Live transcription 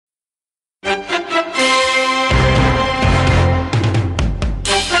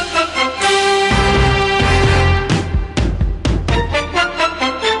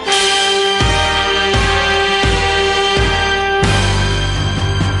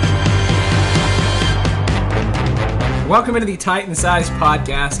Welcome into the Titan Size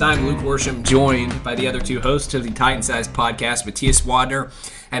Podcast. I'm Luke Worsham, joined by the other two hosts of the Titan Size Podcast, Matthias Wadner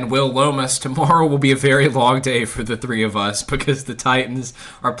and Will Lomas. Tomorrow will be a very long day for the three of us because the Titans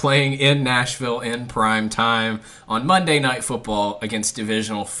are playing in Nashville in prime time on Monday Night Football against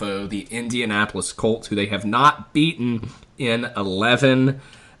divisional foe, the Indianapolis Colts, who they have not beaten in 11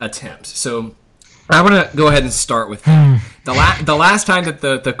 attempts. So I want to go ahead and start with that. The last time that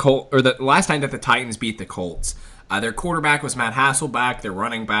the Titans beat the Colts, their quarterback was Matt Hasselbeck. Their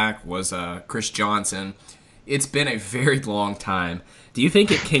running back was Chris Johnson. It's been a very long time. Do you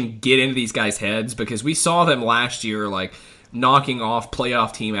think it can get into these guys' heads? Because we saw them last year, like, knocking off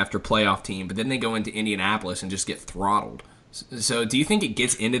playoff team after playoff team, but then they go into Indianapolis and just get throttled. So do you think it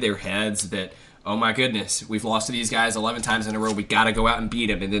gets into their heads that, oh my goodness, we've lost to these guys 11 times in a row, we got to go out and beat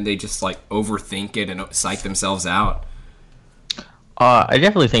them, and then they just, like, overthink it and psych themselves out? I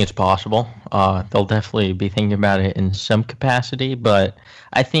definitely think it's possible. They'll definitely be thinking about it in some capacity, but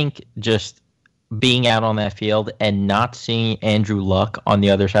I think just being out on that field and not seeing Andrew Luck on the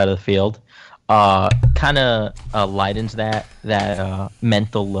other side of the field kind of lightens that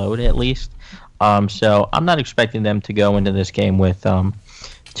mental load, at least. So I'm not expecting them to go into this game with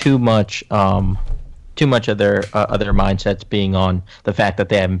too much of their other mindsets being on the fact that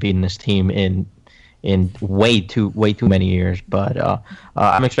they haven't beaten this team in way too many years. But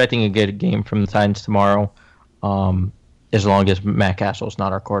I'm expecting a good game from the Titans tomorrow, as long as Matt Castle's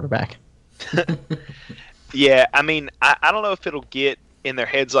not our quarterback. Yeah, I mean, I don't know if it'll get in their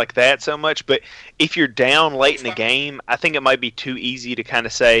heads like that so much, but if you're down late in the game, I think it might be too easy to kind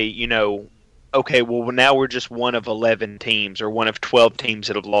of say, okay, well, now we're just one of 11 teams or one of 12 teams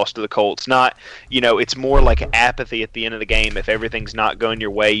that have lost to the Colts. Not, it's more like apathy at the end of the game. If everything's not going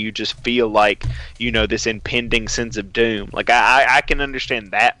your way, you just feel like, this impending sense of doom. Like, I can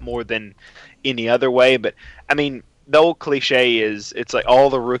understand that more than any other way, but, I mean, the old cliche is it's like all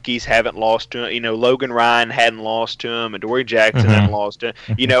the rookies haven't lost to him. Logan Ryan hadn't lost to him, and Dory Jackson hadn't lost to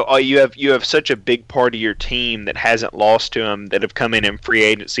him. You have such a big part of your team that hasn't lost to him that have come in free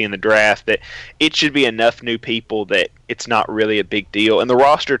agency in the draft that it should be enough new people that it's not really a big deal. And the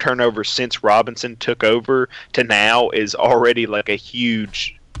roster turnover since Robinson took over to now is already like a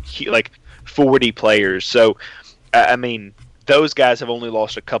huge, like 40 players. So, I mean, those guys have only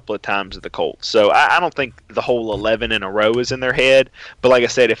lost a couple of times to the Colts. So I don't think the whole 11 in a row is in their head. But like I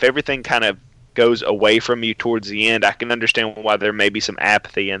said, if everything kind of goes away from you towards the end, I can understand why there may be some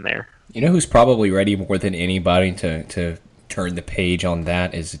apathy in there. You know who's probably ready more than anybody to turn the page on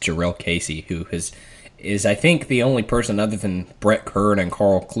that is Jarrell Casey, who is I think the only person other than Brett Kern and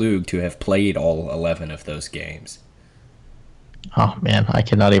Carl Klug to have played all 11 of those games. Oh, man, I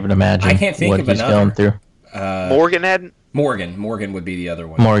cannot even imagine I can't think what of he's another. going through. Morgan hadn't? Morgan would be the other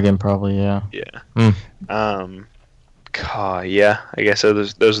one. Morgan, probably, yeah. Yeah. Yeah, I guess so.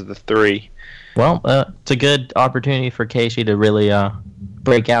 Those are the three. Well, it's a good opportunity for Casey to really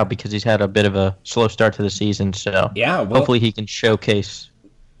break out because he's had a bit of a slow start to the season. So yeah, hopefully he can showcase.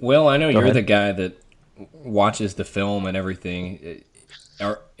 Well, I know you're the guy that watches the film and everything.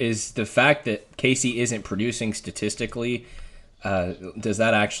 Is the fact that Casey isn't producing statistically, does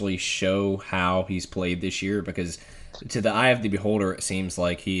that actually show how he's played this year? Because to the eye of the beholder, it seems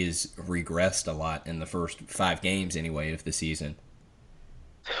like he has regressed a lot in the first 5 games, anyway, of the season.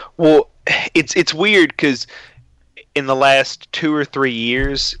 Well, it's weird because in the last 2 or 3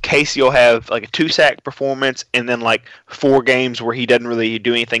 years, Casey will have like a 2-sack performance and then like 4 games where he doesn't really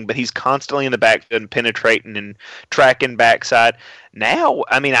do anything, but he's constantly in the backfield and penetrating and tracking backside. Now,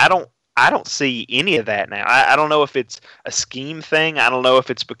 I mean, I don't see any of that now. I don't know if it's a scheme thing. I don't know if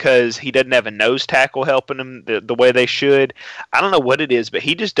it's because he doesn't have a nose tackle helping him the way they should. I don't know what it is, but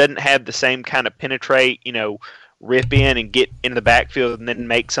he just doesn't have the same kind of penetrate, rip in and get in the backfield and then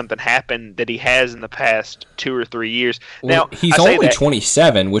make something happen that he has in the past 2 or 3 years. Well, now he's only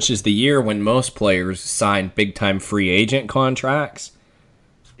 27, which is the year when most players sign big-time free agent contracts.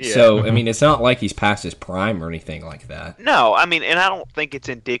 Yeah. So, I mean, it's not like he's past his prime or anything like that. No, I mean, and I don't think it's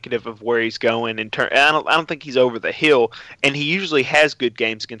indicative of where he's going. I don't think he's over the hill, and he usually has good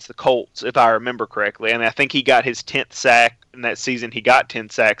games against the Colts, if I remember correctly. I mean, I think he got his 10th sack in that season. He got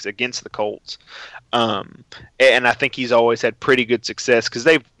 10 sacks against the Colts. And I think he's always had pretty good success because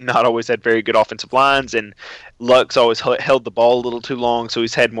they've not always had very good offensive lines, and Luck's always held the ball a little too long, so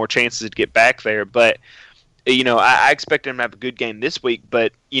he's had more chances to get back there. But I expect him to have a good game this week,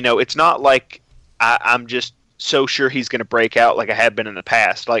 but, it's not like I'm just so sure he's going to break out like I have been in the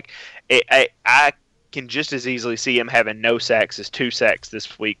past. Like, I can just as easily see him having no sacks as 2 sacks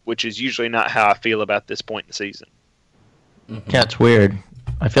this week, which is usually not how I feel about this point in the season. Yeah, it's weird.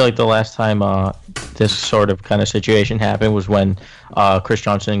 I feel like the last time this sort of kind of situation happened was when Chris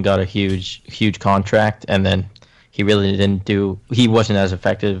Johnson got a huge contract, and then he really didn't do. He wasn't as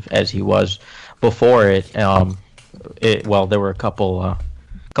effective as he was before it. Well, there were a couple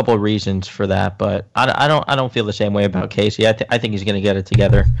of reasons for that, but I don't feel the same way about Casey. I think he's going to get it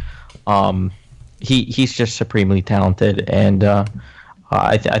together. He's just supremely talented, and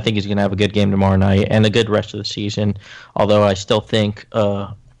I think he's going to have a good game tomorrow night and a good rest of the season. Although I still think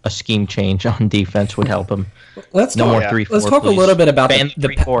a scheme change on defense would help him. Let's no talk, more yeah. 3-4. Let's talk please. a little bit about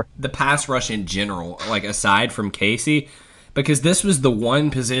the the pass rush in general, like aside from Casey, because this was the one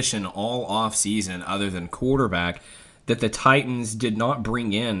position all off season other than quarterback that the Titans did not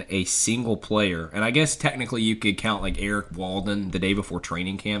bring in a single player. And I guess technically you could count like Eric Walden the day before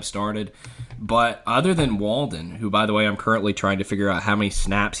training camp started. But other than Walden, who, by the way, I'm currently trying to figure out how many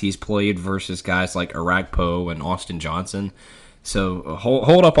snaps he's played versus guys like Arakpo and Austin Johnson. So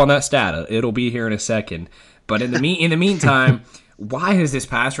hold up on that stat. It'll be here in a second. But in the meantime, why has this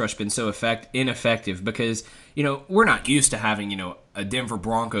pass rush been so ineffective? Because, we're not used to having, a Denver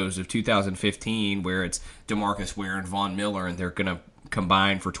Broncos of 2015 where it's DeMarcus Ware and Von Miller and they're going to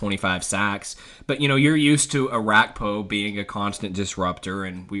combine for 25 sacks. But, you're used to Arakpo being a constant disruptor,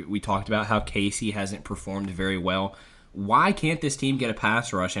 and we talked about how Casey hasn't performed very well. Why can't this team get a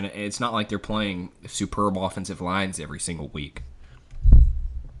pass rush? And it's not like they're playing superb offensive lines every single week.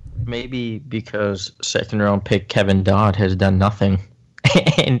 Maybe because second-round pick Kevin Dodd has done nothing,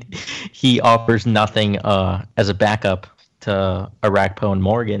 and he offers nothing as a backup to Arakpo and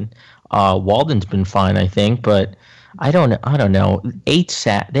Morgan. Walden's been fine, I think, but I don't know.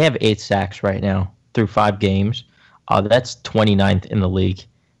 They have 8 sacks right now through 5 games. That's 29th in the league.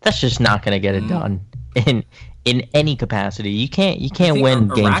 That's just not going to get it done in any capacity. You can't win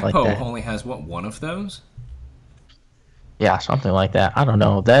games like that. Arakpo only has one of those? Yeah, something like that. I don't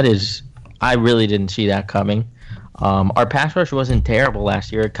know. I really didn't see that coming. Our pass rush wasn't terrible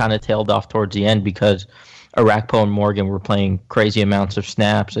last year. It kind of tailed off towards the end because Arakpo and Morgan were playing crazy amounts of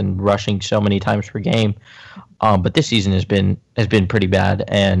snaps and rushing so many times per game. But this season has been pretty bad,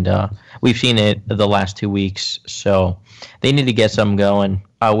 and we've seen it the last 2 weeks. So they need to get something going.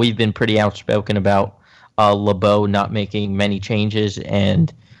 We've been pretty outspoken about LeBeau not making many changes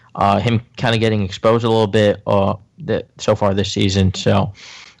and him kind of getting exposed a little bit so far this season. So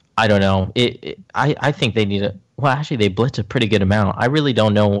I don't know. I think they need well, actually, they blitz a pretty good amount. I really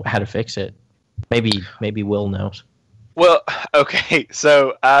don't know how to fix it. Maybe Will knows. Well, okay.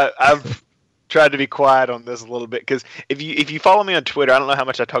 So I've tried to be quiet on this a little bit because if you follow me on Twitter, I don't know how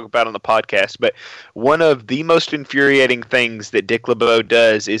much I talk about on the podcast, but one of the most infuriating things that Dick LeBeau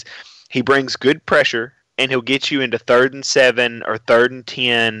does is he brings good pressure and he'll get you into 3rd and 7 or 3rd and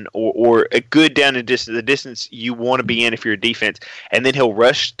 10 or a good down and distance, the distance you want to be in if you're a defense. And then he'll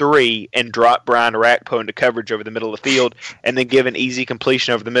rush 3 and drop Brian Arakpo into coverage over the middle of the field and then give an easy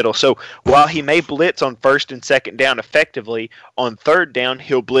completion over the middle. So while he may blitz on 1st and 2nd down effectively, on 3rd down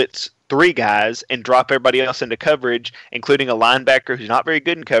he'll blitz 3 guys and drop everybody else into coverage, including a linebacker who's not very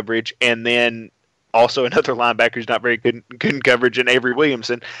good in coverage, and then also another linebacker who's not very good in coverage in Avery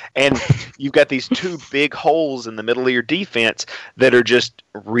Williamson. And you've got these 2 big holes in the middle of your defense that are just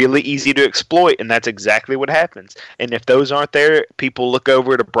really easy to exploit, and that's exactly what happens. And if those aren't there, people look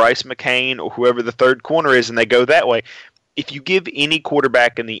over to Bryce McCain or whoever the 3rd corner is, and they go that way. If you give any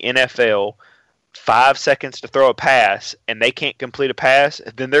quarterback in the NFL 5 seconds to throw a pass and they can't complete a pass,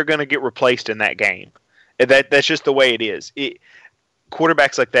 then they're going to get replaced in that game. That's just the way it is.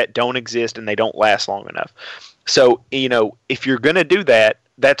 Quarterbacks like that don't exist and they don't last long enough. So, if you're going to do that,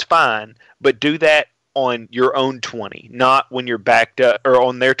 that's fine, but do that on your own 20, not when you're backed up, or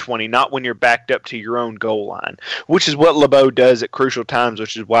on their 20, not when you're backed up to your own goal line, which is what LeBeau does at crucial times,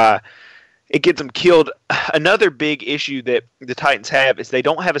 which is why it gets them killed. Another big issue that the Titans have is they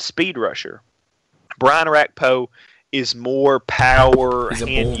don't have a speed rusher. Brian Arakpo is more power,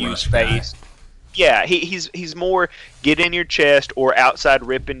 hand use based. Yeah, he's more get in your chest or outside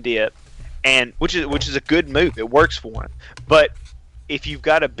rip and dip, and which is a good move. It works for him. But if you've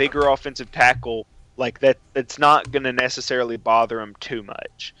got a bigger offensive tackle like that, that's not going to necessarily bother him too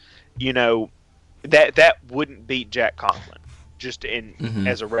much. That wouldn't beat Jack Conklin, just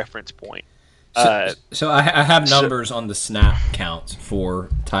as a reference point. So I have numbers on the snap counts for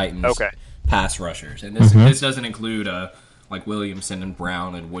Titans pass rushers, and this doesn't include like Williamson and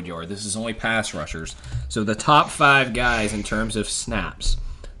Brown and Woodyard. This is only pass rushers. So the top 5 guys in terms of snaps.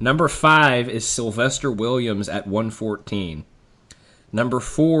 Number 5 is Sylvester Williams at 114. Number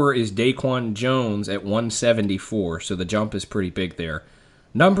 4 is Daquan Jones at 174, so the jump is pretty big there.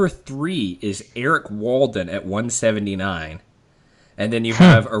 Number 3 is Eric Walden at 179. And then you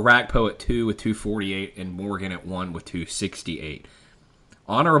have Arakpo at 2 with 248 and Morgan at 1 with 268.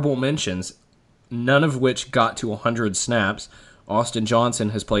 Honorable mentions, none of which got to 100 snaps. Austin Johnson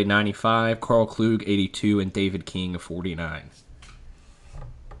has played 95, Carl Klug 82, and David King 49.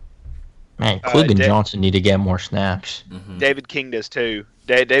 Man, Klug and Johnson need to get more snaps. Mm-hmm. David King does too.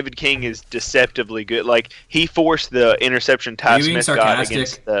 David King is deceptively good. Like, he forced the interception Ty Smith got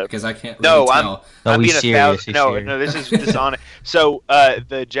against the... Because I can't really tell. I'm being serious. No, this is dishonest. So,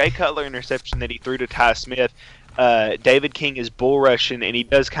 the Jay Cutler interception that he threw to Ty Smith, David King is bull rushing, and he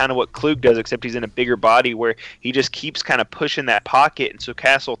does kind of what Klug does, except he's in a bigger body where he just keeps kind of pushing that pocket, and so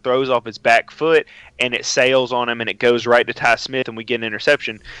Castle throws off his back foot, and it sails on him, and it goes right to Ty Smith, and we get an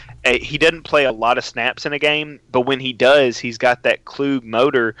interception. He doesn't play a lot of snaps in a game, but when he does, he's got that Klug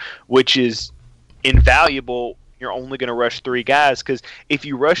motor, which is invaluable. You're only going to rush 3 guys, because if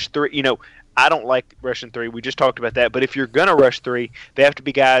you rush 3, I don't like rushing 3. We just talked about that. But if you're going to rush 3, they have to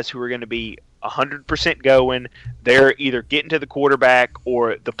be guys who are going to be 100% going. They're either getting to the quarterback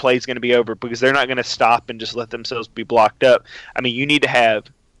or the play's going to be over, because they're not going to stop and just let themselves be blocked up. I mean, you need to have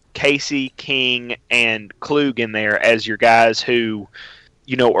Casey, King, and Klug in there as your guys who,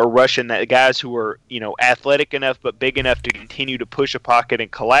 are rushing, that guys who are, athletic enough but big enough to continue to push a pocket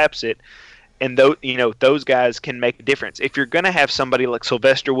and collapse it. And those guys can make a difference. If you're going to have somebody like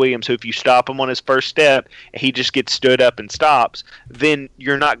Sylvester Williams, who if you stop him on his first step, he just gets stood up and stops, then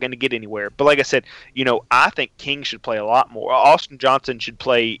you're not going to get anywhere. But like I said, I think King should play a lot more. Austin Johnson should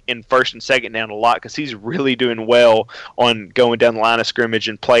play in first and second down a lot, because he's really doing well on going down the line of scrimmage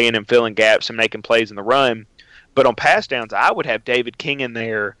and playing and filling gaps and making plays in the run. But on pass downs, I would have David King in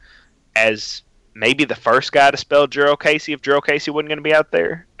there as maybe the first guy to spell Jurrell Casey if Jurrell Casey wasn't going to be out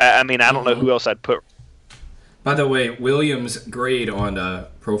there. I don't know who else I'd put. By the way, Williams' grade on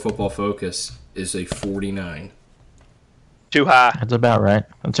Pro Football Focus is a 49. Too high. That's about right.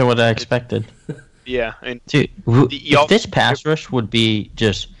 That's what I expected. Yeah. And dude, if this pass rush would be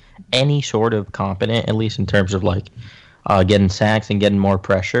just any sort of competent, at least in terms of getting sacks and getting more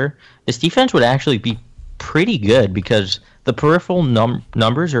pressure, this defense would actually be pretty good, because the peripheral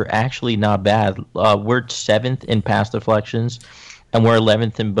numbers are actually not bad. We're 7th in pass deflections, and we're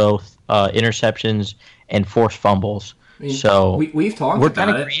 11th in both interceptions and forced fumbles. So we've talked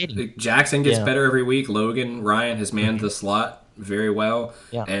about it. Jackson gets better every week. Logan Ryan has manned the slot very well.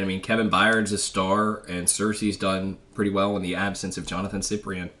 Yeah. And Kevin Byard's a star, and Cersei's done pretty well in the absence of Jonathan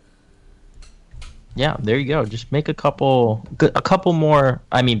Cyprien. Yeah, there you go. Just make a couple more.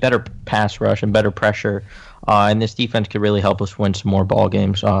 Better pass rush and better pressure, and this defense could really help us win some more ball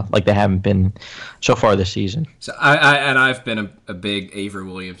games, like they haven't been so far this season. So I've been a big Avery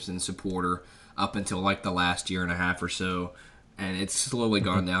Williamson supporter up until the last year and a half or so, and it's slowly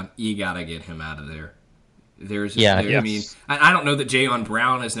gone down. You gotta get him out of there. I don't know that Jayon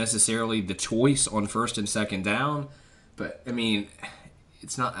Brown is necessarily the choice on first and second down, but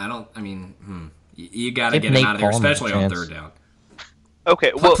it's not. You got to get him out of there, especially on third down.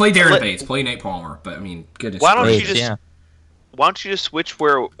 Okay, well, play Darren Bates, play Nate Palmer, but goodness. Why don't you just switch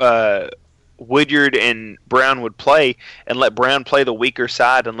where Woodyard and Brown would play, and let Brown play the weaker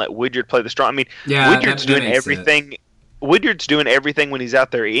side and let Woodyard play the strong? Woodyard's doing everything. Sense. Woodyard's doing everything when he's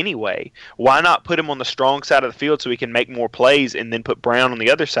out there anyway. Why not put him on the strong side of the field so he can make more plays, and then put Brown on the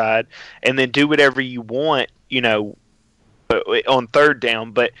other side, and then do whatever you want, on third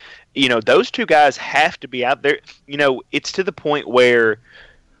down? But those two guys have to be out there. It's to the point where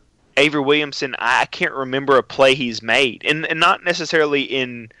Avery Williamson, I can't remember a play he's made, and not necessarily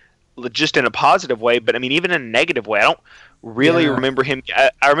just in a positive way, but even in a negative way. I don't really remember him.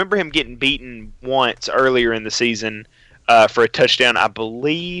 I remember him getting beaten once earlier in the season for a touchdown, I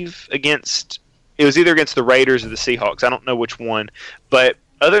believe it was either against the Raiders or the Seahawks. I don't know which one, but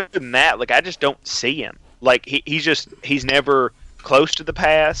other than that, I just don't see him. He's never close to the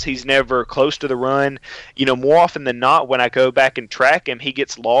pass. He's never close to the run. More often than not, when I go back and track him, he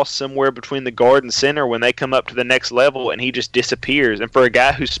gets lost somewhere between the guard and center when they come up to the next level, and he just disappears. And for a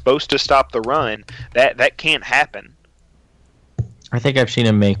guy who's supposed to stop the run, that can't happen. I think I've seen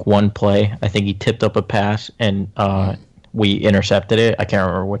him make one play. I think he tipped up a pass, and we intercepted it. I can't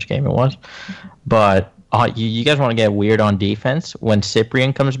remember which game it was. But you guys want to get weird on defense? When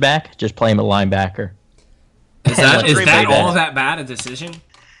Cyprien comes back, just play him at linebacker. Is that all that bad a decision?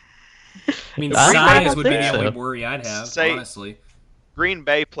 Size would be the only worry I'd have, honestly. Green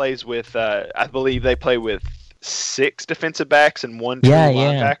Bay plays with, I believe they play with 6 defensive backs and 1 true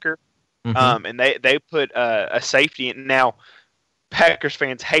linebacker. Mm-hmm. And they put a safety in. Now, Packers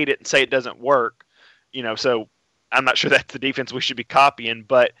fans hate it and say it doesn't work, so I'm not sure that's the defense we should be copying,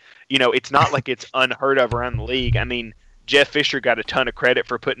 but, it's not like it's unheard of around the league. Jeff Fisher got a ton of credit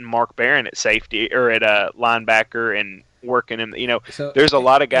for putting Mark Barron at safety or at linebacker and working him. So there's a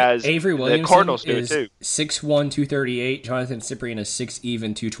lot of guys. Avery Williamson, the Cardinals do is it too. 6'1", 238. Jonathan Cyprien is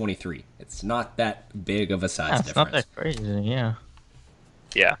 6'even", 223. It's not that big of a size difference. It's not that crazy, yeah.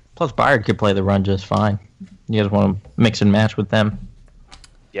 Yeah. Plus, Byard could play the run just fine. You guys want to mix and match with them?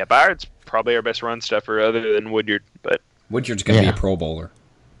 Yeah, Byard's probably our best run stuffer other than Woodyard, but Woodyard's going to be a Pro Bowler.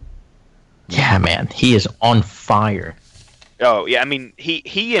 Yeah, man, he is on fire. Oh, yeah, I mean,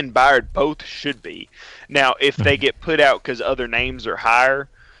 he and Byard both should be. Now, if they get put out because other names are higher,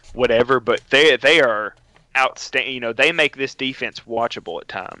 whatever, but they are outstanding. They make this defense watchable at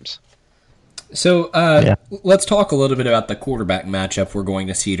times. So let's talk a little bit about the quarterback matchup we're going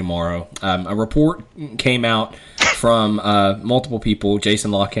to see tomorrow. A report came out from multiple people,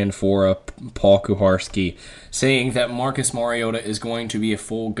 Jason Lockenfora, Paul Kuharsky, saying that Marcus Mariota is going to be a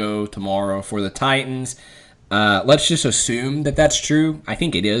full go tomorrow for the Titans. Let's just assume that that's true. I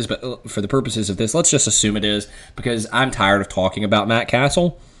think it is, but for the purposes of this, let's just assume it is because I'm tired of talking about Matt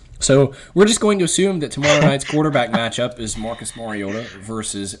Castle. So we're just going to assume that tomorrow night's quarterback matchup is Marcus Mariota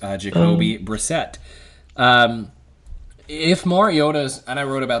versus Jacoby Brissett. If Mariota's, and I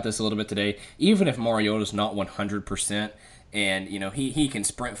wrote about this a little bit today, even if Mariota's not 100%, and he can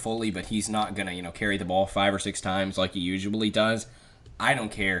sprint fully, but he's not going to carry the ball 5 or 6 times like he usually does, I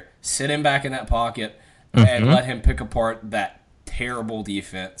don't care. Sit him back in that pocket and let him pick apart that terrible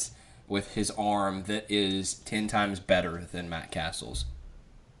defense with his arm that is 10 times better than Matt Castle's.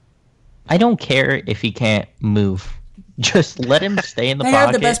 I don't care if he can't move. Just let him stay in the pocket. They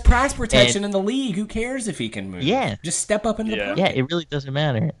have the best pass protection in the league. Who cares if he can move? Yeah. Just step up in the pocket. Yeah, it really doesn't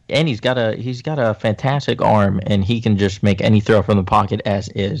matter. And he's got a fantastic arm, and he can just make any throw from the pocket as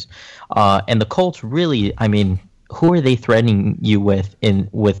is. And the Colts really, I mean, who are they threatening you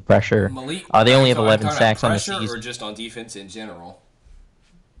with pressure? Malik, they only have 11 sacks on the season. Or just on defense in general?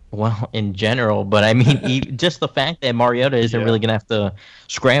 Well, in general, but I mean, just the fact that Mariota isn't really going to have to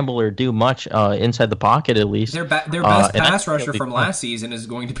scramble or do much inside the pocket, at least. Their best pass rusher from last season is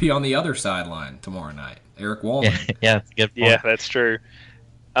going to be on the other sideline tomorrow night, Eric Wallman. Yeah, that's a good point. Yeah, that's true.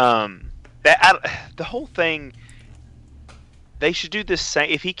 The whole thing, they should do the same.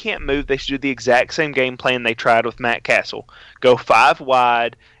 If he can't move, they should do the exact same game plan they tried with Matt Castle. Go 5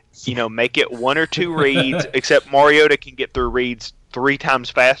 wide, make it 1 or 2 reads, except Mariota can get through reads 3 times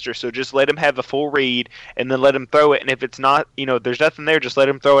faster, so just let him have a full read and then let him throw it, and if it's not, there's nothing there, just let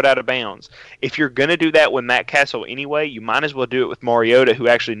him throw it out of bounds. If you're going to do that with Matt Castle anyway, you might as well do it with Mariota, who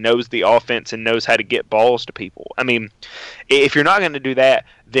actually knows the offense and knows how to get balls to people. I mean, if you're not going to do that,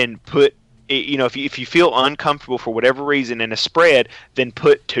 then put, if you feel uncomfortable for whatever reason in a spread, then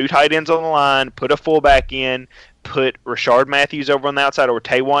put 2 tight ends on the line, put a fullback in, put Rashard Matthews over on the outside or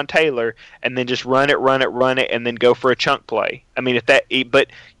Taywan Taylor, and then just run it, and then go for a chunk play. I mean, but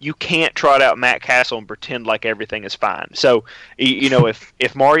you can't trot out Matt Castle and pretend like everything is fine. So,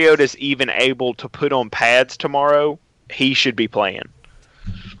 if Mariota's even able to put on pads tomorrow, he should be playing.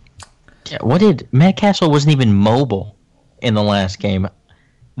 Yeah, Matt Castle wasn't even mobile in the last game.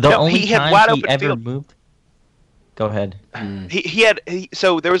 The only time he ever moved. Go ahead.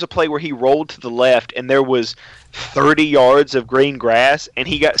 So there was a play where he rolled to the left and there was 30 yards of green grass, and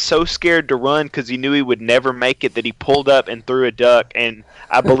he got so scared to run because he knew he would never make it that he pulled up and threw a duck, and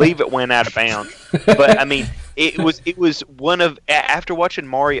I believe it went out of bounds. But I mean, it was one of, after watching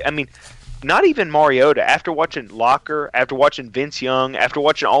Mario, I mean, not even Mariota, after watching Locker, after watching Vince Young, after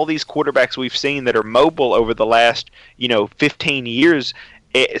watching all these quarterbacks we've seen that are mobile over the last 15 years,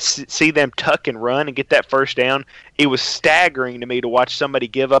 see them tuck and run and get that first down. It was staggering to me to watch somebody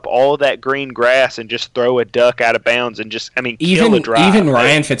give up all of that green grass and just throw a duck out of bounds and just, kill a drive. Even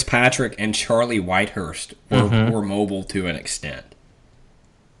Ryan Fitzpatrick and Charlie Whitehurst were mobile to an extent.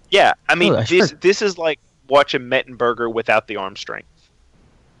 Yeah, I mean, this is like watching Mettenberger without the arm strength.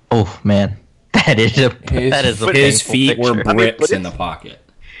 Oh man, his feet were bricks in the pocket,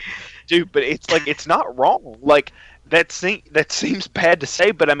 dude. But it's like, it's not wrong. Like, that seems bad to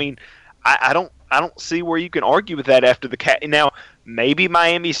say, but I mean, I don't see where you can argue with that after the cat. Now, maybe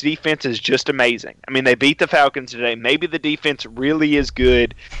Miami's defense is just amazing. I mean, they beat the Falcons today. Maybe the defense really is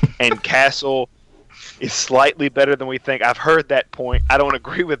good, and Castle is slightly better than we think. I've heard that point. I don't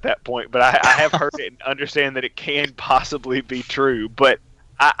agree with that point, but I have heard it and understand that it can possibly be true. But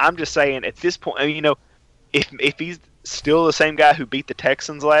I'm just saying, at this point, if he's still the same guy who beat the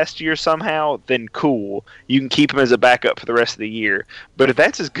Texans last year somehow, then cool. You can keep him as a backup for the rest of the year. But if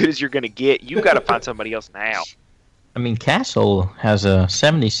that's as good as you're going to get, you've got to find somebody else now. I mean, Castle has a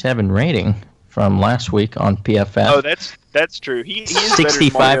 77 rating from last week on PFF. Oh, That's true. He is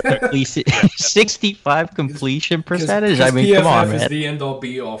 65 better than completion, 65 completion percentage. I mean, PFF come on, is man. the end all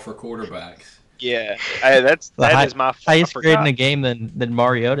be all for quarterbacks. Yeah, that is my highest grade in the game than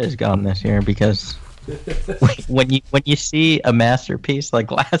Mariota has gone this year because when you see a masterpiece like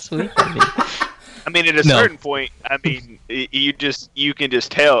last week, I mean, at a certain point, I mean, you can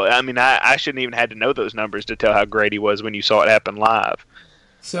just tell. I mean, I shouldn't even had to know those numbers to tell how great he was when you saw it happen live.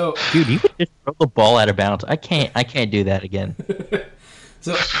 So, dude, you could just throw the ball out of bounds. I can't do that again.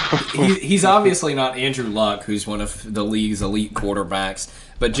 So he's obviously not Andrew Luck, who's one of the league's elite quarterbacks,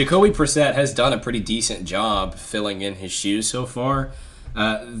 but Jacoby Brissett has done a pretty decent job filling in his shoes so far.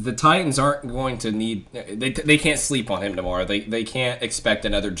 The Titans aren't going to need they can't sleep on him tomorrow. They can't expect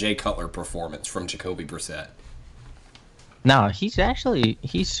another Jay Cutler performance from Jacoby Brissett. No, he's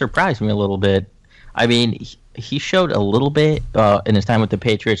surprised me a little bit. I mean, he showed a little bit in his time with the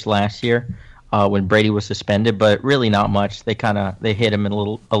Patriots last year. When Brady was suspended, but really not much. They hit him a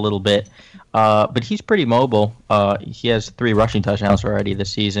little bit, but he's pretty mobile. He has 3 rushing touchdowns already this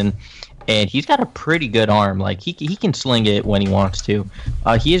season, and he's got a pretty good arm. Like he can sling it when he wants to.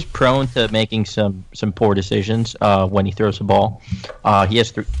 He is prone to making some poor decisions when he throws the ball. He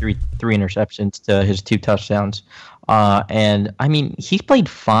has three interceptions to his 2 touchdowns, and I mean he's played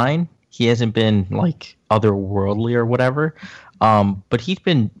fine. He hasn't been like otherworldly or whatever. But he's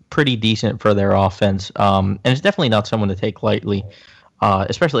been pretty decent for their offense, and it's definitely not someone to take lightly,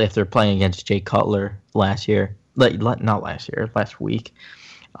 especially after playing against Jay Cutler last week,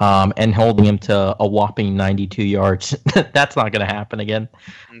 and holding him to a whopping 92 yards. That's not going to happen again.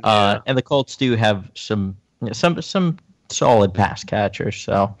 Yeah. And the Colts do have some solid pass catchers,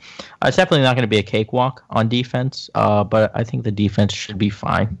 so it's definitely not going to be a cakewalk on defense. But I think the defense should be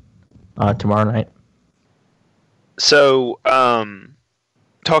fine tomorrow night. So,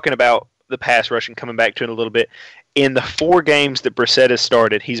 talking about the pass rush and coming back to it a little bit, in the 4 games that Brissett has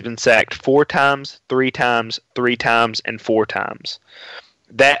started, he's been sacked 4 times, 3 times, 3 times, and 4 times.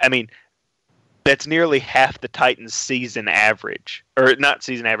 That's nearly half the Titans' season average, or not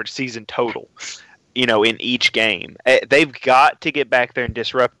season average, season total. In each game, they've got to get back there and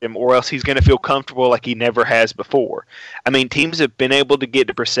disrupt him, or else he's going to feel comfortable like he never has before. I mean, teams have been able to get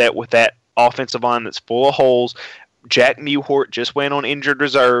to Brissett with that offensive line that's full of holes. Jack Mewhort just went on injured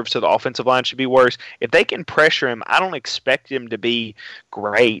reserve, so the offensive line should be worse. If they can pressure him, I don't expect him to be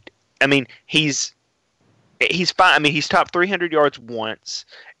great. I mean, he's fine. I mean, he's topped 300 yards once,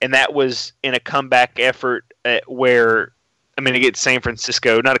 and that was in a comeback effort against San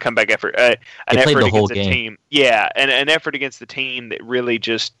Francisco, not a comeback effort, an effort against a team. Yeah, an effort against the team that really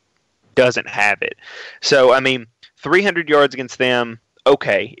just doesn't have it. So, I mean, 300 yards against them.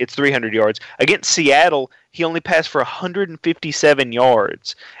 Okay, it's 300 yards. Against Seattle, he only passed for 157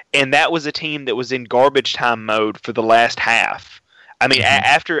 yards, and that was a team that was in garbage time mode for the last half. I mean,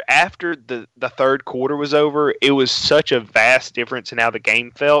 after the third quarter was over, it was such a vast difference in how the game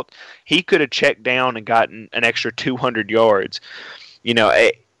felt. He could have checked down and gotten an extra 200 yards.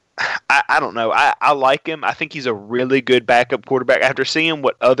 I don't know. I like him. I think he's a really good backup quarterback. After seeing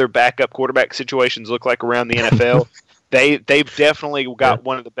what other backup quarterback situations look like around the NFL, They've definitely got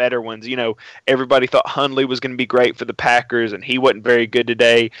one of the better ones. Everybody thought Hundley was going to be great for the Packers, and he wasn't very good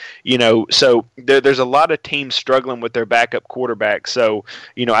today. So there's a lot of teams struggling with their backup quarterback. So,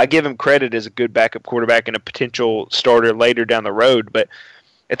 I give him credit as a good backup quarterback and a potential starter later down the road. But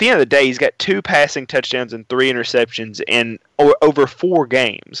at the end of the day, he's got 2 passing touchdowns and 3 interceptions in over 4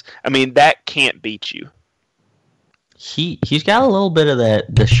 games. I mean, that can't beat you. He's got a little bit of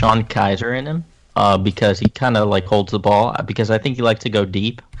the Sean Kaiser in him. Because he kind of like holds the ball, because I think he likes to go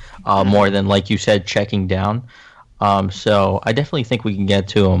deep more than, like you said, checking down. So I definitely think we can get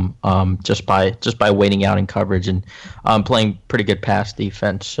to him just by waiting out in coverage and playing pretty good pass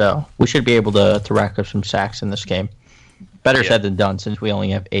defense. So we should be able to rack up some sacks in this game. Better said than done, since we only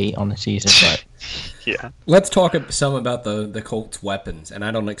have 8 on the season. But yeah, let's talk some about the Colts' weapons, and I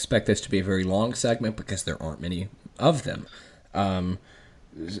don't expect this to be a very long segment because there aren't many of them.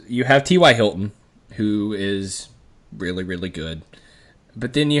 You have T.Y. Hilton, who is really, really good.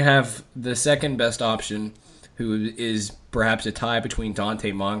 But then you have the second best option, who is perhaps a tie between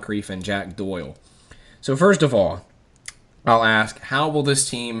Dante Moncrief and Jack Doyle. So first of all, I'll ask, how will this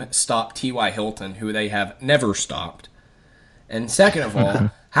team stop T.Y. Hilton, who they have never stopped? And second of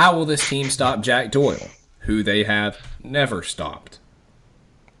all, how will this team stop Jack Doyle, who they have never stopped?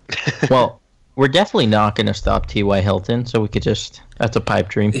 Well, we're definitely not going to stop T.Y. Hilton, so we could that's a pipe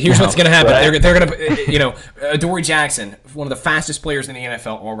dream. Here's what's going to happen. Right. They're going to, Adoree Jackson, one of the fastest players in the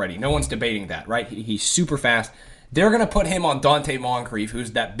NFL already. No one's debating that, right? He's super fast. they're going to put him on Dante Moncrief,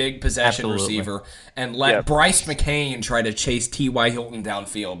 who's that big possession receiver, and let Bryce McCain try to chase T.Y. Hilton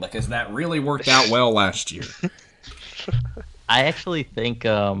downfield, because that really worked out well last year. I actually think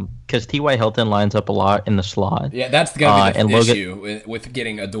because T.Y. Hilton lines up a lot in the slot. Yeah, that's going to be the issue with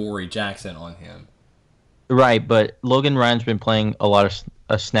getting Adoree Jackson on him. Right, but Logan Ryan's been playing a lot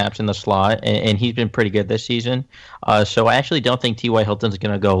of snaps in the slot, and he's been pretty good this season. So I actually don't think T.Y. Hilton's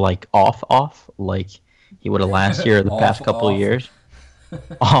going to go like off like he would have last year or the past couple of years.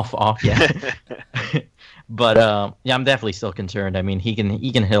 Off, yeah. But yeah, I'm definitely still concerned. I mean, he can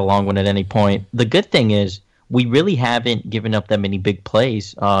hit a long one at any point. The good thing is we really haven't given up that many big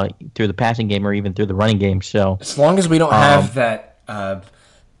plays through the passing game or even through the running game. So as long as we don't have that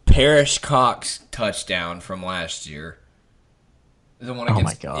Parrish Cox touchdown from last year, the one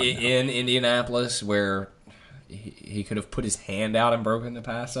against in Indianapolis where he could have put his hand out and broken the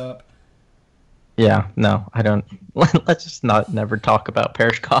pass up. Yeah, no, I don't. Let's just never talk about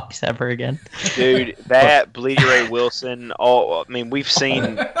Parrish Cox ever again. Dude, that Bleedy Ray Wilson, we've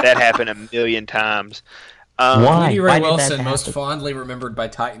seen that happen a million times. Why? Bleedy Ray Wilson, most fondly remembered by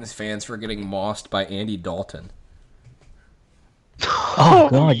Titans fans for getting mossed by Andy Dalton. Oh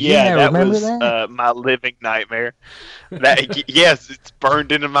God! Yeah, that was my living nightmare. Yes, it's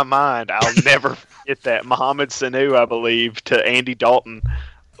burned into my mind. I'll never forget that. Mohamed Sanu, I believe, to Andy Dalton.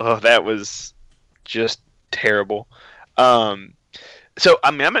 Oh, that was just terrible. So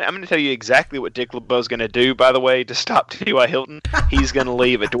I'm going to tell you exactly what Dick LeBeau's going to do. By the way, to stop T.Y. Hilton, he's going to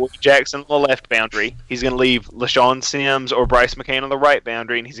leave Adoree Jackson on the left boundary. He's going to leave LaShawn Sims or Bryce McCain on the right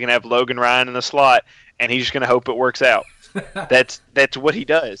boundary, and he's going to have Logan Ryan in the slot, and he's just going to hope it works out. That's what he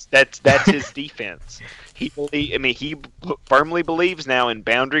does. That's his defense. He firmly believes now in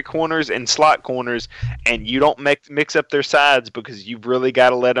boundary corners and slot corners, and you don't mix up their sides because you've really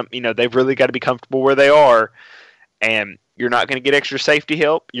got to let them. They've really got to be comfortable where they are, and you're not going to get extra safety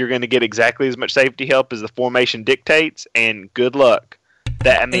help. You're going to get exactly as much safety help as the formation dictates, and good luck.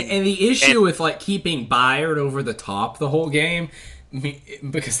 And the issue with keeping Byard over the top the whole game,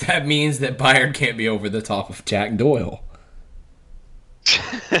 because that means that Byard can't be over the top of Jack Doyle.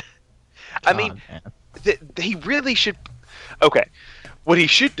 He really should. Okay, what he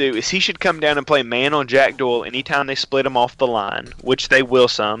should do is he should come down and play man on Jack Doyle anytime they split him off the line, which they will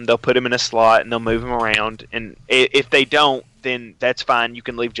some. They'll put him in a slot and they'll move him around. And if they don't, then that's fine. You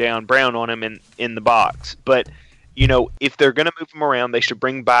can leave Jayon Brown on him in the box. But, if they're going to move him around, they should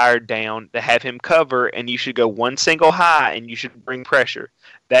bring Byard down to have him cover, and you should go one single high and you should bring pressure.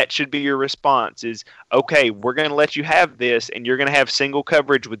 That should be your response is, okay, we're going to let you have this, and you're going to have single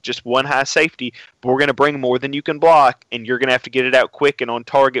coverage with just one high safety, but we're going to bring more than you can block, and you're going to have to get it out quick and on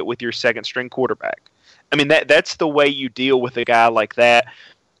target with your second-string quarterback. I mean, that's the way you deal with a guy like that,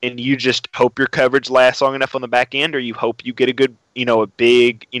 and you just hope your coverage lasts long enough on the back end, or you hope you get a good, a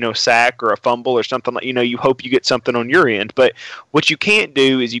big, sack or a fumble or something like, you hope you get something on your end. But what you can't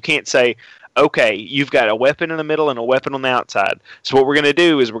do is you can't say, okay, you've got a weapon in the middle and a weapon on the outside. So what we're going to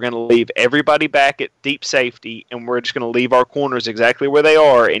do is we're going to leave everybody back at deep safety, and we're just going to leave our corners exactly where they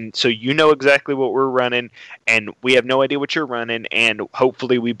are. And so you know exactly what we're running, and we have no idea what you're running, and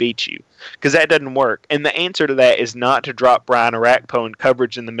hopefully we beat you. Because that doesn't work. And the answer to that is not to drop Brian Orakpo in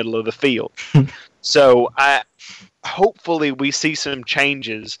coverage in the middle of the field. So hopefully we see some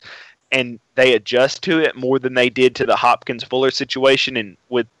changes, and they adjust to it more than they did to the Hopkins-Fuller situation and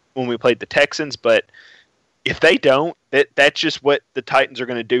when we played the Texans. But if they don't, that's just what the Titans are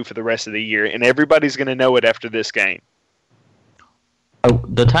going to do for the rest of the year, and everybody's going to know it after this game. Oh,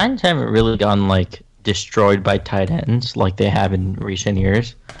 the Titans haven't really gone destroyed by tight ends like they have in recent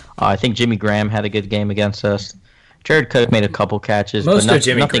years. I think Jimmy Graham had a good game against us. Jared Cook made a couple catches. Most but of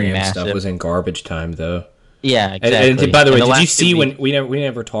Jimmy nothing Graham's massive. stuff was in garbage time, though. Yeah, exactly. And by the way, did you see when we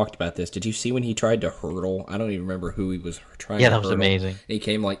never talked about this? Did you see when he tried to hurdle? I don't even remember who he was trying to hurdle. Yeah, that was amazing. He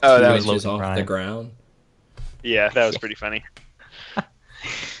came 2 inches off the ground. Yeah, that was pretty funny.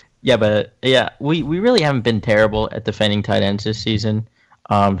 Yeah, but we really haven't been terrible at defending tight ends this season.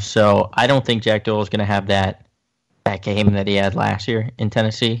 So I don't think Jack Doyle is going to have that game that he had last year in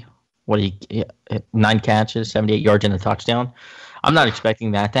Tennessee. 9 catches, 78 yards and a touchdown. I'm not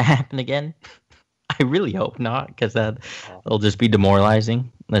expecting that to happen again. I really hope not, because that'll just be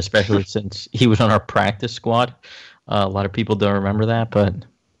demoralizing, especially since he was on our practice squad. A lot of people don't remember that, but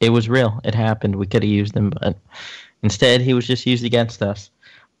it was real. It happened. We could have used him, but instead he was just used against us.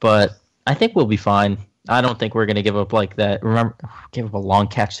 But I think we'll be fine. I don't think we're going to give up like that. Remember, give up a long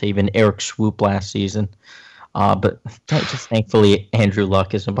catch save in Eric Swoop last season. But just thankfully Andrew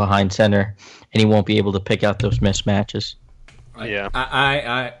Luck isn't behind center, and he won't be able to pick out those mismatches. Yeah,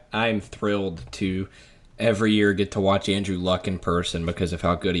 I'm thrilled to every year get to watch Andrew Luck in person because of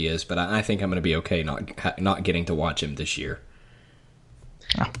how good he is, but I think I'm going to be okay not getting to watch him this year.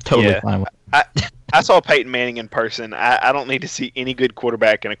 I'm totally fine with it. I saw Peyton Manning in person. I don't need to see any good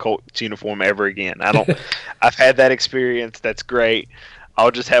quarterback in a Colts uniform ever again. I've had that experience. That's great.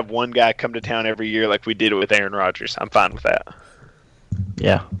 I'll just have one guy come to town every year like we did it with Aaron Rodgers. I'm fine with that.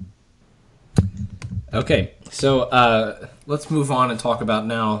 Yeah. Okay, so let's move on and talk about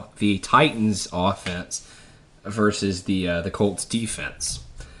now the Titans offense versus the Colts defense.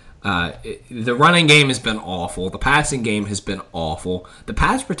 The running game has been awful. The passing game has been awful. The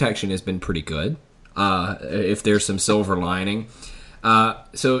pass protection has been pretty good, if there's some silver lining.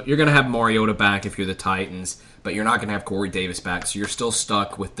 So you're going to have Mariota back if you're the Titans, but you're not going to have Corey Davis back, so you're still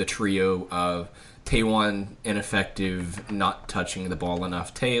stuck with the trio of Taywan, ineffective, not touching the ball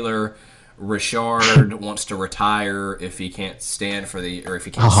enough, Taylor. Richard wants to retire if he can't stand for if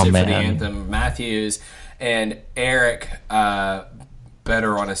he can't sit for the anthem. Matthews and Eric,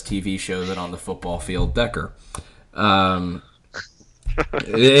 better on his TV show than on the football field. Decker.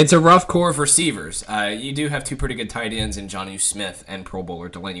 It's a rough core of receivers. You do have two pretty good tight ends in Jonnu Smith and Pro Bowler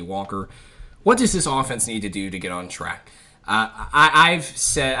Delaney Walker. What does this offense need to do to get on track? I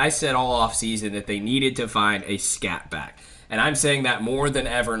said all offseason that they needed to find a scat back, and I'm saying that more than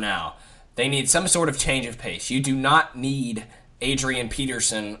ever now. They need some sort of change of pace. You do not need Adrian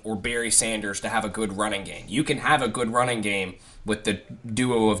Peterson or Barry Sanders to have a good running game. You can have a good running game with the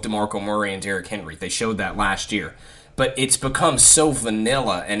duo of DeMarco Murray and Derrick Henry. They showed that last year. But it's become so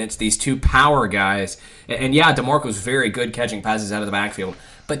vanilla, and it's these two power guys. And yeah, DeMarco's very good catching passes out of the backfield,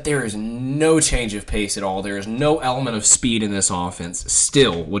 but there is no change of pace at all. There is no element of speed in this offense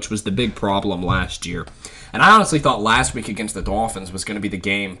still, which was the big problem last year. And I honestly thought last week against the Dolphins was going to be the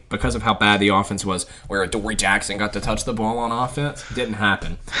game because of how bad the offense was, where Dory Jackson got to touch the ball on offense. Didn't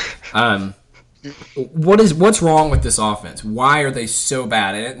happen. What's wrong with this offense? Why are they so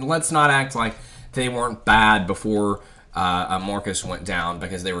bad? And let's not act like they weren't bad before Marcus went down,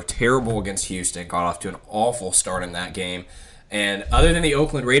 because they were terrible against Houston, got off to an awful start in that game. And other than the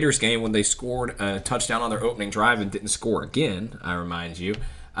Oakland Raiders game when they scored a touchdown on their opening drive and didn't score again, I remind you,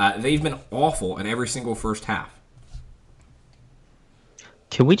 they've been awful in every single first half.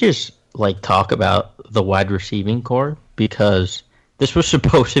 Can we just talk about the wide receiving core? Because this was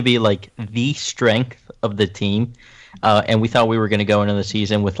supposed to be the strength of the team. And we thought we were going to go into the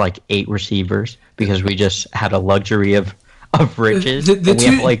season with 8 receivers because we just had a luxury of riches.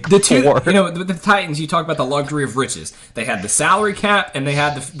 The Titans, you talk about the luxury of riches. They had the salary cap and they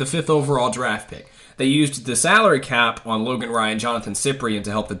had the 5th overall draft pick. They used the salary cap on Logan Ryan, Jonathan Cyprien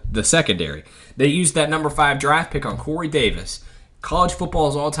to help the secondary. They used that number 5 draft pick on Corey Davis. College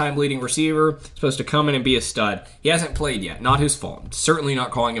football's all-time leading receiver, supposed to come in and be a stud. He hasn't played yet. Not his fault. Certainly not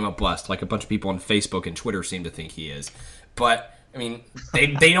calling him a bust like a bunch of people on Facebook and Twitter seem to think he is. But, I mean,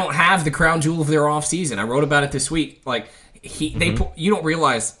 they don't have the crown jewel of their offseason. I wrote about it this week. You don't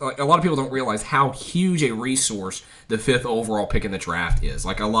realize, a lot of people don't realize how huge a resource the 5th overall pick in the draft is.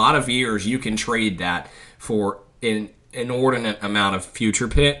 A lot of years you can trade that for an inordinate amount of future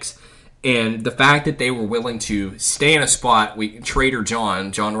picks. And the fact that they were willing to stay in a spot, Trader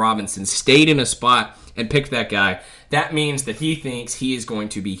John Robinson, stayed in a spot and picked that guy, that means that he thinks he is going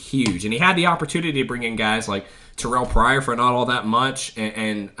to be huge. And he had the opportunity to bring in guys like Terrell Pryor for not all that much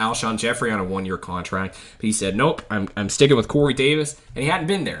and Alshon Jeffrey on a 1-year contract. But he said, nope, I'm sticking with Corey Davis. And he hadn't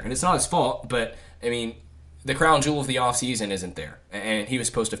been there. And it's not his fault, but, I mean, the crown jewel of the offseason isn't there. And he was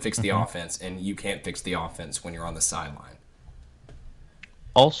supposed to fix the offense, and you can't fix the offense when you're on the sideline.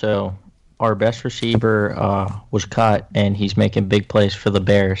 Also, our best receiver was cut, and he's making big plays for the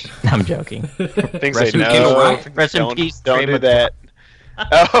Bears. I'm joking. Things they know. Rest in peace. Don't do that.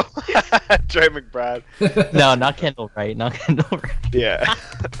 Oh, Trey McBride. No, not Kendall Wright. Not Kendall Wright. Yeah,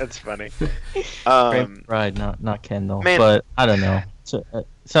 that's funny. Trey McBride, not Kendall. Man, but I don't know.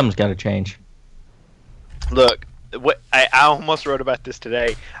 Something's got to change. Look, I almost wrote about this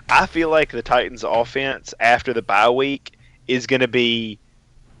today. I feel like the Titans' offense after the bye week is going to be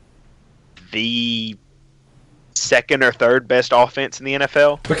the second or third best offense in the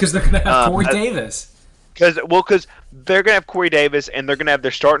NFL. Because they're going to have Corey Davis. Because they're going to have Corey Davis, and they're going to have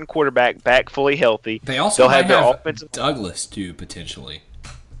their starting quarterback back fully healthy. They also might have offensive Douglas, too, potentially.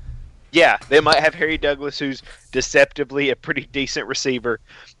 Yeah, they might have Harry Douglas, who's deceptively a pretty decent receiver.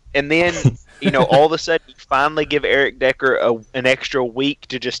 And then, all of a sudden, you finally give Eric Decker an extra week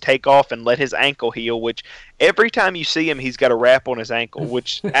to just take off and let his ankle heal, which every time you see him, he's got a wrap on his ankle,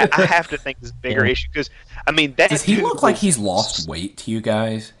 which I have to think is a bigger issue. Because, does he look like he's lost weight to you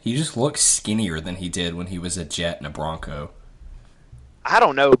guys? He just looks skinnier than he did when he was a Jet and a Bronco. I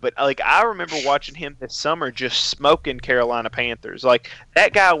don't know, but like I remember watching him this summer just smoking Carolina Panthers. Like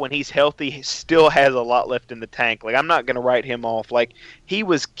that guy, when he's healthy, he still has a lot left in the tank. Like I'm not going to write him off. Like he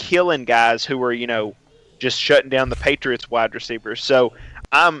was killing guys who were, just shutting down the Patriots wide receivers. So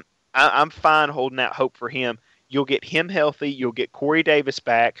I'm fine holding out hope for him. You'll get him healthy. You'll get Corey Davis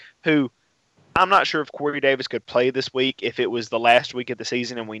back, who I'm not sure if Corey Davis could play this week if it was the last week of the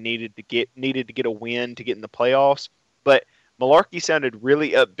season and we needed to get a win to get in the playoffs. But Mularkey sounded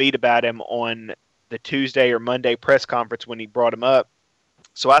really upbeat about him on the Tuesday or Monday press conference when he brought him up.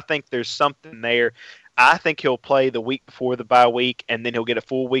 So I think there's something there. I think he'll play the week before the bye week, and then he'll get a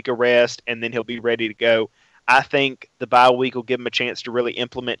full week of rest, and then he'll be ready to go. I think the bye week will give him a chance to really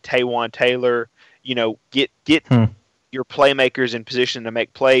implement Taywan Taylor, get your playmakers in position to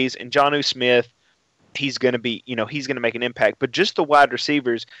make plays. And Jonnu Smith, he's going to be, he's going to make an impact. But just the wide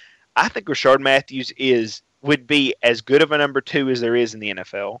receivers, I think Rashard Matthews would be as good of a number 2 as there is in the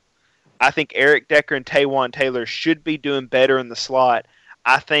NFL. I think Eric Decker and Taywan Taylor should be doing better in the slot.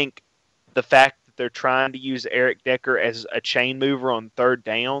 I think the fact that they're trying to use Eric Decker as a chain mover on third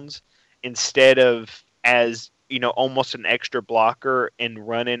downs instead of as, almost an extra blocker and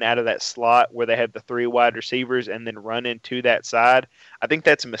running out of that slot where they have the 3 wide receivers and then running to that side, I think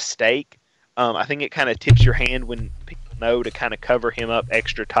that's a mistake. I think it kind of tips your hand when people know to kind of cover him up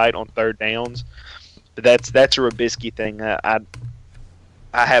extra tight on third downs. But that's a Robisky thing. I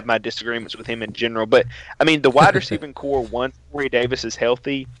have my disagreements with him in general. But, I mean, the wide receiving core, once Corey Davis is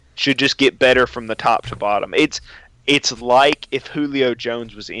healthy, should just get better from the top to bottom. It's like if Julio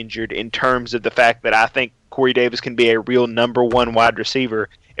Jones was injured in terms of the fact that I think Corey Davis can be a real number 1 wide receiver.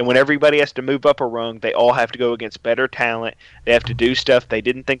 And when everybody has to move up a rung, they all have to go against better talent. They have to do stuff they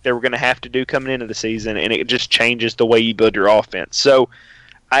didn't think they were going to have to do coming into the season, and it just changes the way you build your offense. So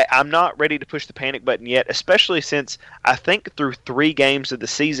I'm not ready to push the panic button yet, especially since I think through 3 games of the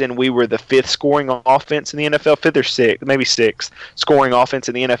season we were the 5th scoring offense in the NFL, 5th or 6th, maybe 6th scoring offense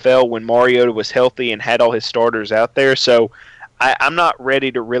in the NFL when Mariota was healthy and had all his starters out there. So I'm not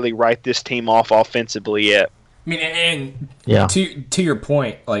ready to really write this team off offensively yet. I mean, and to your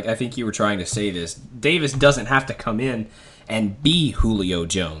point, like I think you were trying to say this, Davis doesn't have to come in and be Julio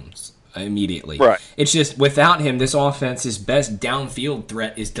Jones immediately. Right. It's just without him, this offense's best downfield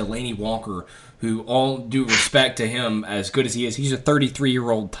threat is Delaney Walker, who, all due respect to him, as good as he is, he's a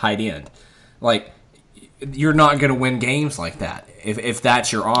 33-year-old tight end. Like, you're not going to win games like that if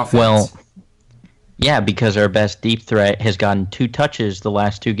that's your offense. Well, yeah, because our best deep threat has gotten 2 touches the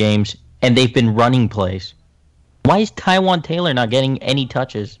last 2 games, and they've been running plays. Why is Taywan Taylor not getting any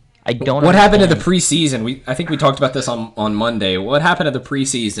touches? I don't. What happened to the preseason? I think we talked about this on Monday. What happened to the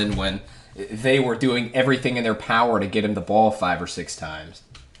preseason when they were doing everything in their power to get him the ball 5 or 6 times?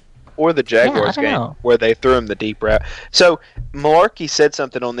 Or the Jaguars game where they threw him the deep route. So Mularkey said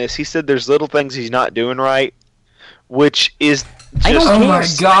something on this. He said there's little things he's not doing right, which is just, oh my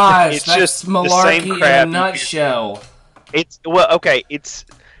gosh, it's that's just Mularkey in a nutshell. It's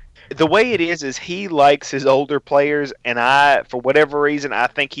the way it is he likes his older players, and for whatever reason, I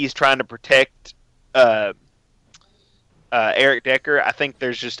think he's trying to protect Eric Decker. I think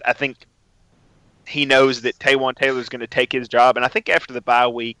he knows that Taywan Taylor is going to take his job, and I think after the bye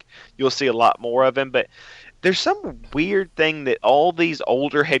week, you'll see a lot more of him. But there's some weird thing that all these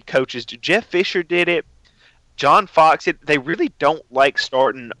older head coaches do. Jeff Fisher did it. John Fox, they really don't like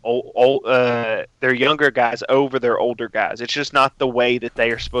starting their younger guys over their older guys. It's just not the way that they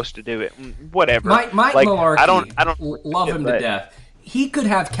are supposed to do it. Whatever. Mike Mularkey, I don't love him to death. He could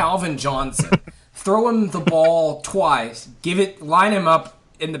have Calvin Johnson throw him the ball twice, line him up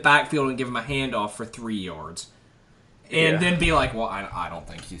in the backfield and give him a handoff for 3 yards, and then be like, well, I don't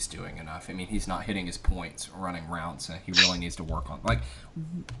think he's doing enough. I mean, he's not hitting his points running routes, and he really needs to work on. Like,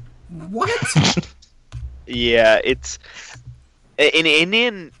 what? Yeah, it's and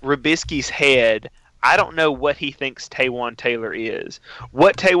in Robisky's head, I don't know what he thinks Taywan Taylor is.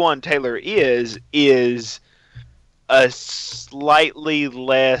 What Taywan Taylor is a slightly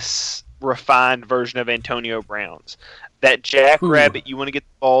less refined version of Antonio Brown's. That jackrabbit you want to get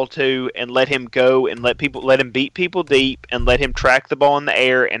the ball to and let him go and let him beat people deep and let him track the ball in the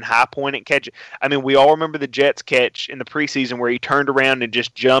air and high point and catch it. I mean, we all remember the Jets catch in the preseason where he turned around and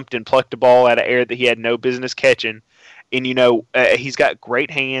just jumped and plucked a ball out of air that he had no business catching. And, he's got great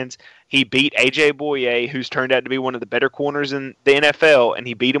hands. He beat A.J. Boye, who's turned out to be one of the better corners in the NFL, and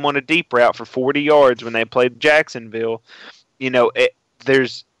he beat him on a deep route for 40 yards when they played Jacksonville.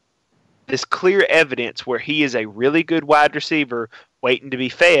 There's this clear evidence where he is a really good wide receiver waiting to be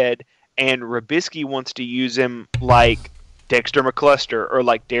fed, and Robisky wants to use him like Dexter McCluster or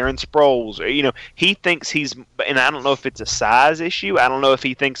like Darren Sproles. Or, he thinks he's, and I don't know if it's a size issue. I don't know if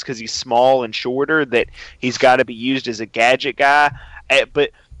he thinks because he's small and shorter that he's got to be used as a gadget guy.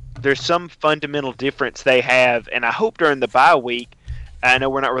 But there's some fundamental difference they have, and I hope during the bye week, I know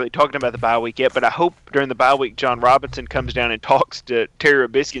we're not really talking about the bye week yet, but I hope during the bye week John Robinson comes down and talks to Terry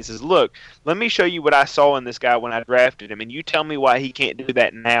Robisky and says, look, let me show you what I saw in this guy when I drafted him, and you tell me why he can't do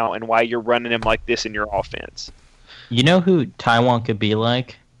that now and why you're running him like this in your offense. You know who Taiwan could be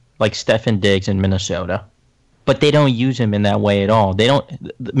like? Like Stefan Diggs in Minnesota. But they don't use him in that way at all.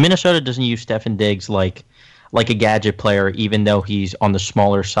 Minnesota doesn't use Stefan Diggs like a gadget player, even though he's on the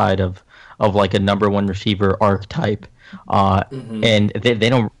smaller side of like a number one receiver archetype. And they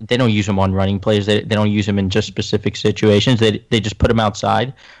don't use him on running plays. They don't use him in just specific situations. They just put him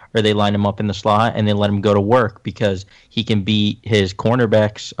outside, or they line him up in the slot and they let him go to work because he can beat his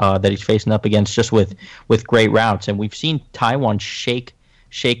cornerbacks that he's facing up against just with great routes. And we've seen Taiwan shake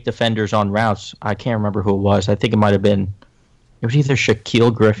defenders on routes. I can't remember who it was. I think it might have been. It was either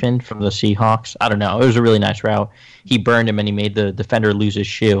Shaquille Griffin from the Seahawks. I don't know. It was a really nice route. He burned him and he made the defender lose his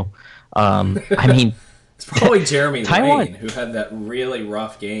shoe. I mean. It's probably Jeremy Lane who had that really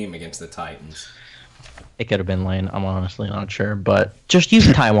rough game against the Titans. It could have been Lane. I'm honestly not sure. But just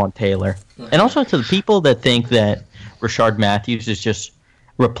use Taiwan Taylor. And also to the people that think that Rashard Matthews is just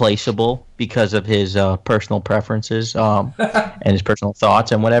replaceable because of his personal preferences and his personal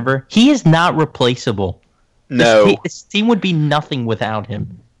thoughts and whatever. He is not replaceable. No. This team would be nothing without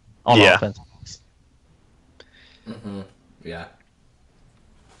him on offense. Mm-hmm. Yeah.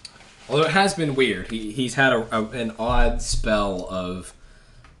 Although it has been weird. He's had an odd spell of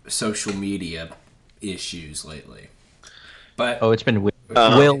social media issues lately. But it's been weird.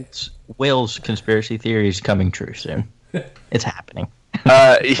 Will's conspiracy theory is coming true soon. It's happening.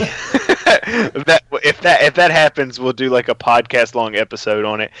 If that happens, we'll do like a podcast long episode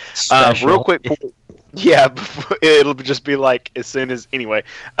on it. Real quick. It'll just be like as soon as anyway.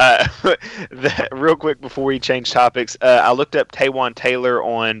 Real quick before we change topics, I looked up Taiwan Taylor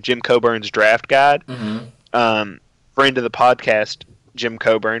on Jim Coburn's draft guide. Mm-hmm. Friend of the podcast, Jim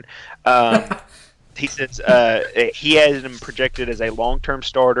Coburn. He says he has him projected as a long-term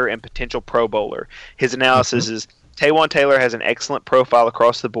starter and potential Pro Bowler. His analysis is Taiwan Taylor has an excellent profile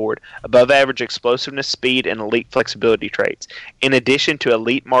across the board, above-average explosiveness, speed, and elite flexibility traits. In addition to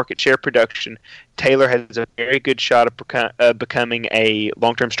elite market share production, Taylor has a very good shot of becoming a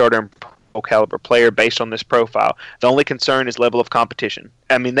long-term starter and pro-caliber player based on this profile. The only concern is level of competition.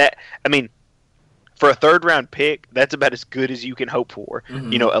 For a third-round pick, that's about as good as you can hope for.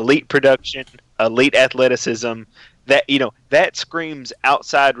 Mm-hmm. Elite production, elite athleticism. That screams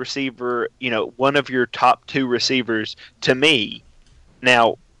outside receiver, one of your top two receivers to me.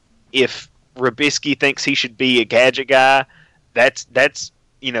 Now, if Robisky thinks he should be a gadget guy, that's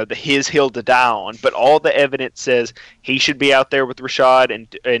his hill to die on. But all the evidence says he should be out there with Rashard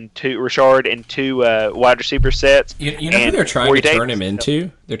and two wide receiver sets. You know who they're trying to turn him into?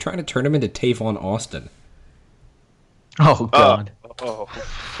 They're trying to turn him into Tavon Austin. Oh God.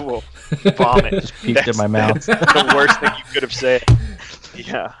 Well, vomit. Peeked in my mouth. The worst thing you could have said.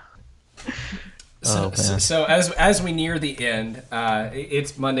 Yeah. So as we near the end,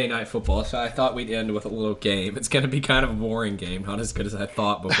 it's Monday Night Football, so I thought we'd end with a little game. It's going to be kind of a boring game, not as good as I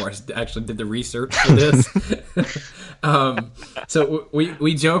thought before I actually did the research for this. So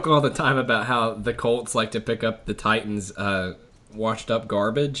we joke all the time about how the Colts like to pick up the Titans' washed-up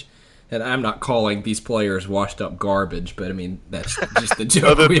garbage. And I'm not calling these players washed up garbage, but I mean, that's just the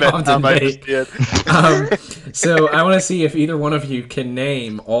joke we often make. So I want to see if either one of you can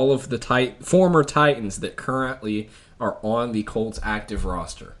name all of the former Titans that currently are on the Colts active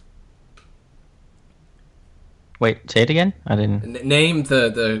roster. Wait, say it again? I didn't. Name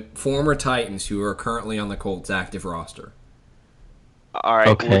the former Titans who are currently on the Colts active roster. All right.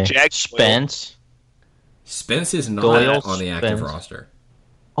 Okay. Well, Jack Spence. Spence is not Doyle, on the active Spence. roster.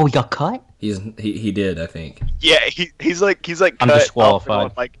 Oh, he got cut? He did, I think. Yeah, he's like cut. I'm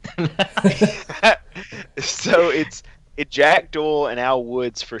disqualified. So it's Jack Doyle and Al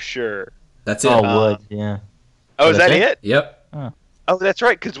Woods for sure. That's it. Wood, yeah. Oh, is that it? Yep. Oh, that's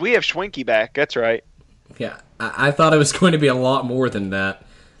right, because we have Schwenke back. That's right. Yeah, I thought it was going to be a lot more than that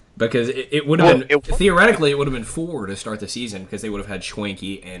because it would have been theoretically it would have been 4 to start the season because they would have had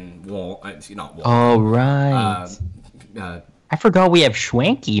Schwenke and not Wall. Oh right. I forgot we have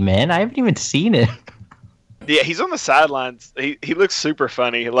Schwenke, man. I haven't even seen it. Yeah, he's on the sidelines. He looks super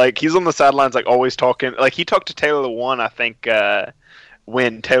funny. Like he's on the sidelines, like always talking. Like he talked to Taylor Lewan, I think,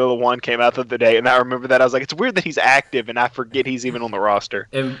 when Taylor Lewan came out the other day, and I remember that. I was like, it's weird that he's active, and I forget he's even on the roster.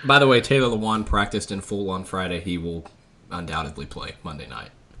 And by the way, Taylor Lewan practiced in full on Friday. He will undoubtedly play Monday night.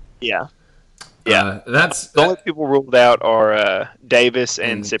 Yeah. Yeah. That's the only people ruled out are Davis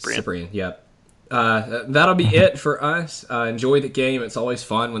and Cyprien. Yep. That'll be it for us. Enjoy the game. It's always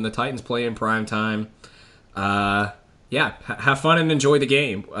fun when the Titans play in prime time. Have fun and enjoy the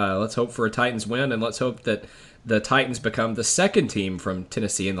game. Let's hope for a Titans win, and let's hope that the Titans become the second team from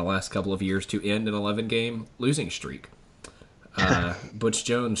Tennessee in the last couple of years to end an 11-game losing streak. Butch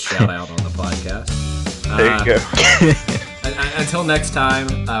Jones shout out on the podcast. There you go. Until next time,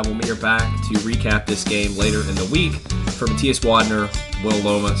 when we are back to recap this game later in the week, for Matthias Wadner, Will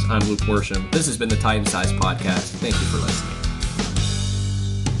Lomas, I'm Luke Worsham. This has been the Titan Size Podcast. Thank you for listening.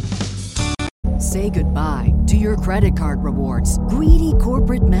 Say goodbye to your credit card rewards. Greedy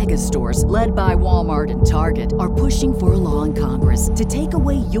corporate mega stores, led by Walmart and Target, are pushing for a law in Congress to take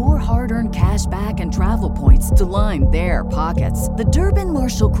away your hard-earned cash back and travel points to line their pockets. The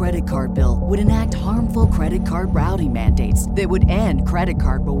Durbin-Marshall credit card bill would enact harmful credit card routing mandates that would end credit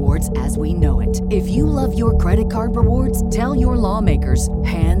card rewards as we know it. If you love your credit card rewards, tell your lawmakers,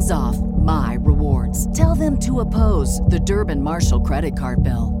 hands off my rewards. Tell them to oppose the Durbin-Marshall credit card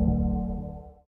bill.